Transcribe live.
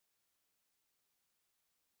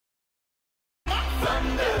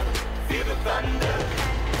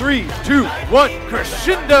3, 2, 1,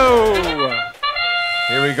 crescendo!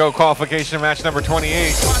 Here we go, qualification match number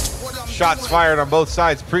 28. Shots fired on both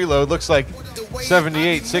sides. Preload looks like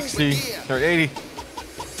 78, 60, or 80.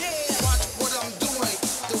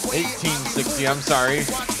 1860, I'm sorry.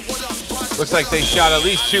 Looks like they shot at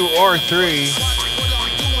least 2 or 3.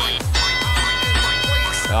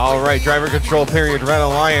 All right, driver control period, Red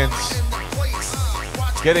Alliance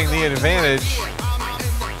getting the advantage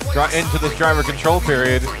into this driver control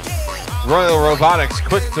period. Royal Robotics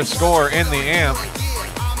quick to score in the amp.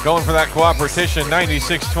 Going for that cooperation,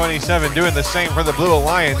 96-27, doing the same for the Blue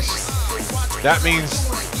Alliance. That means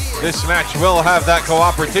this match will have that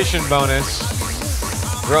cooperation bonus.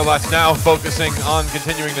 Robots now focusing on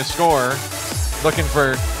continuing to score. Looking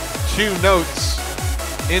for 2 notes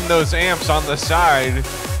in those amps on the side.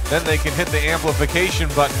 Then they can hit the amplification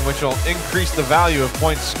button, which will increase the value of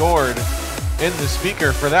points scored in the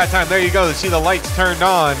speaker for that time. There you go, see the lights turned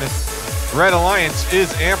on. Red Alliance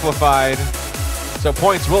is amplified, so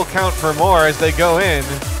points will count for more as they go in,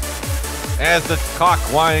 as the clock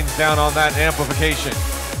winds down on that amplification.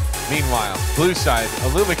 Meanwhile, blue side,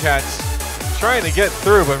 Illumicats trying to get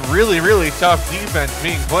through, but really tough defense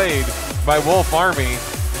being played by Wolf Army,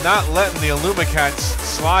 not letting the Illumicats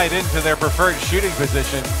slide into their preferred shooting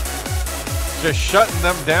position. Just shutting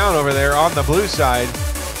them down over there on the blue side.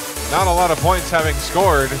 Not a lot of points having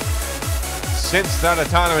scored since that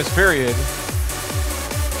autonomous period.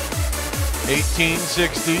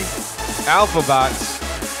 1860, Alphabots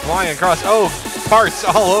flying across. Oh, parts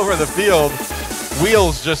all over the field.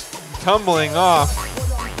 Wheels just tumbling off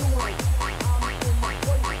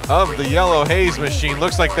of the yellow haze machine.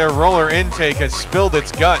 Looks like their roller intake has spilled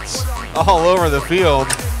its guts all over the field.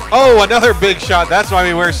 Oh, another big shot. That's why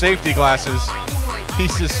we wear safety glasses.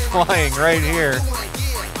 Pieces flying right here.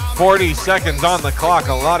 40 seconds on the clock,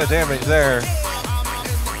 a lot of damage there.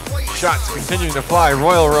 Shots continuing to fly.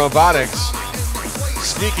 Royal Robotics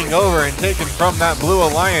sneaking over and taking from that Blue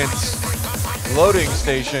Alliance loading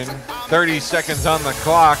station. 30 seconds on the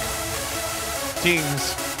clock.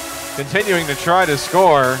 Teams continuing to try to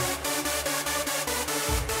score.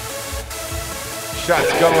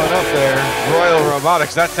 Shots going up there. Royal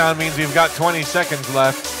Robotics, that sound means we've got 20 seconds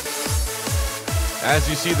left. As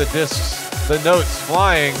you see the discs, the notes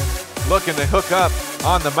flying, looking to hook up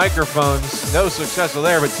on the microphones. No successful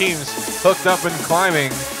there, but teams hooked up and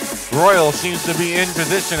climbing. Royal seems to be in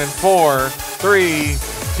position in 4, 3,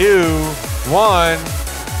 2, 1.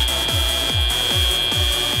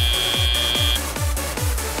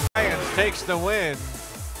 Lions takes the win,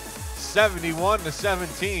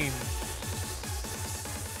 71-17.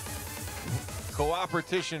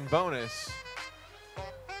 Cooperation bonus.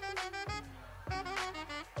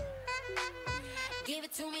 Give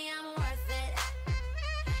it to me, I'm worth it.